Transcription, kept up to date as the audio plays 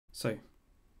So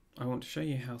I want to show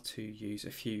you how to use a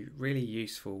few really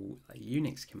useful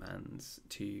Unix commands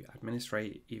to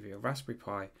administrate either your Raspberry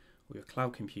Pi or your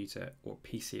cloud computer or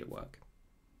PC at work.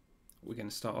 What we're going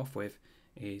to start off with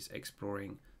is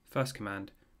exploring the first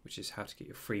command, which is how to get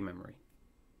your free memory.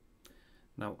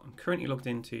 Now I'm currently logged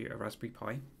into a Raspberry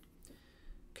Pi.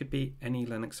 Could be any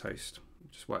Linux host, it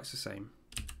just works the same.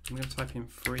 I'm going to type in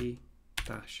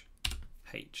free-h.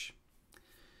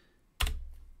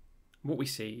 What we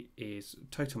see is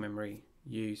total memory,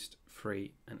 used,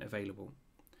 free and available.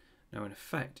 Now in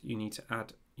effect you need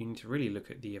to really look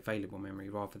at the available memory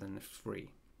rather than the free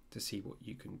to see what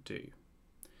you can do.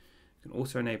 You can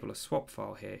also enable a swap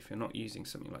file here if you're not using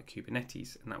something like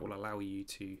Kubernetes, and that will allow you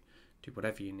to do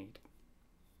whatever you need.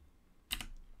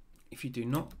 If you do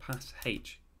not pass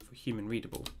H for human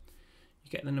readable, you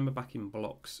get the number back in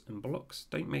blocks, and blocks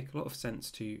don't make a lot of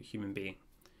sense to a human being,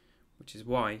 which is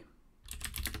why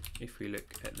if we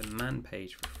look at the man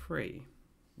page for free,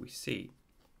 we see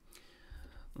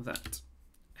that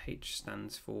H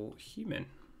stands for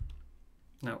human.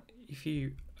 Now, if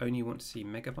you only want to see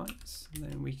megabytes,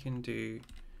 then we can do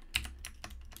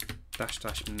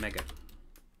 --mega.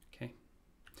 Okay.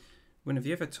 One of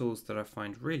the other tools that I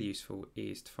find really useful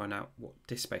is to find out what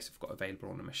disk space I've got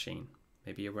available on a machine.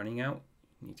 Maybe you're running out,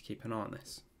 you need to keep an eye on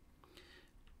this.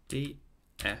 df-h.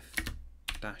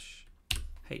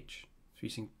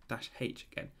 Using -h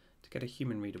again to get a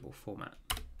human readable format.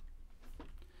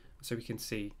 So we can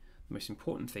see the most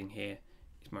important thing here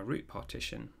is my root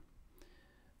partition,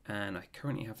 and I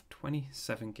currently have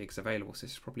 27 gigs available, so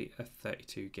this is probably a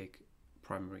 32 gig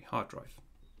primary hard drive.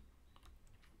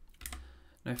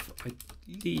 Now if I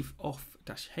leave off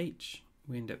 -h,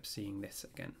 we end up seeing this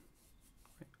again,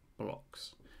 right?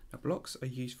 Blocks. Now blocks are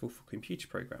useful for computer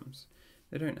programs.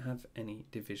 They don't have any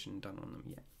division done on them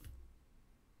yet.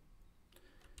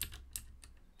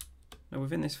 Now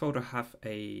within this folder I have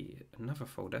another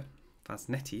folder,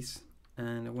 Faznetis,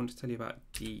 and I want to tell you about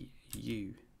du.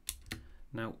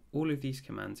 Now all of these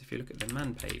commands, if you look at the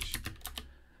man page,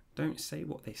 don't say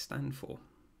what they stand for.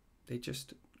 They're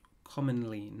just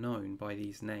commonly known by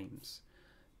these names.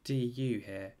 Du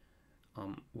here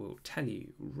will tell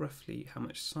you roughly how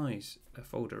much size a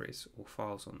folder is or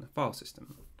files on the file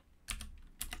system.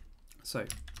 So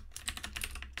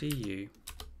du,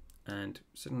 and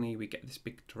suddenly we get this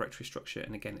big directory structure,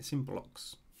 and again it's in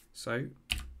blocks. So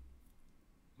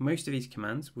most of these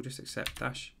commands will just accept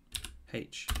 -h,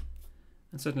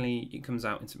 and suddenly it comes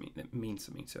out in something that means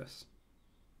something to us.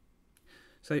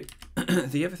 So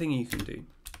the other thing you can do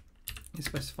is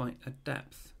specify a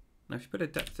depth. Now if you put a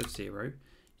depth of 0, you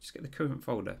just get the current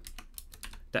folder.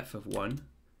 Depth of 1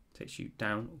 takes you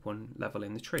down one level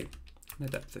in the tree, and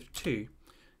a depth of 2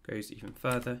 goes even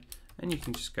further, and you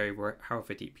can just go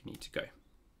however deep you need to go.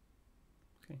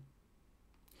 Okay.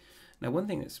 Now one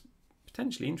thing that's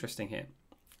potentially interesting here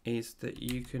is that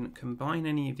you can combine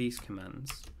any of these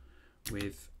commands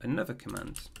with another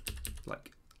command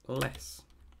like less.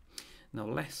 Now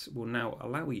less will now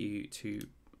allow you to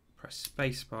press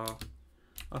spacebar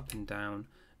up and down,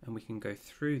 and we can go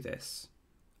through this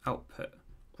output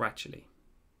gradually.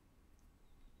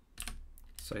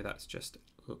 So that's just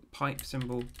pipe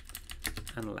symbol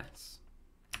and less.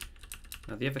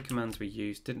 Now the other commands we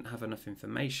used didn't have enough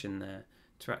information there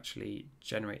to actually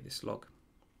generate this log.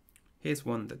 Here's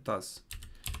one that does.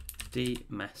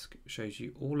 dmesg shows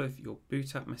you all of your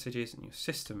boot up messages and your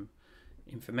system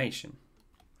information.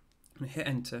 And hit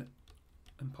enter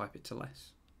and pipe it to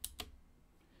less.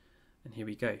 And here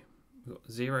we go. We've got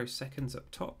 0 seconds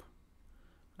up top.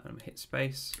 And I'm going to hit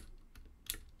space.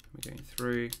 We're going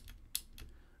through,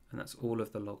 and that's all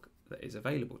of the log that is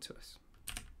available to us.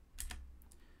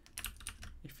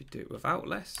 If you do it without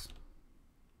less,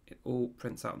 it all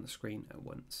prints out on the screen at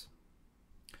once.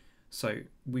 So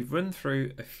we've run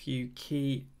through a few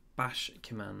key bash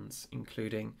commands,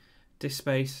 including disk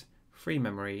space, free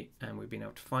memory, and we've been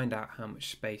able to find out how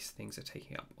much space things are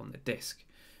taking up on the disk.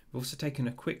 We've also taken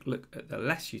a quick look at the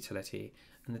less utility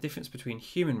and the difference between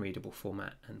human readable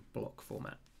format and block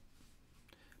format.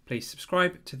 Please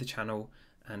subscribe to the channel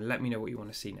and let me know what you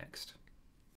want to see next.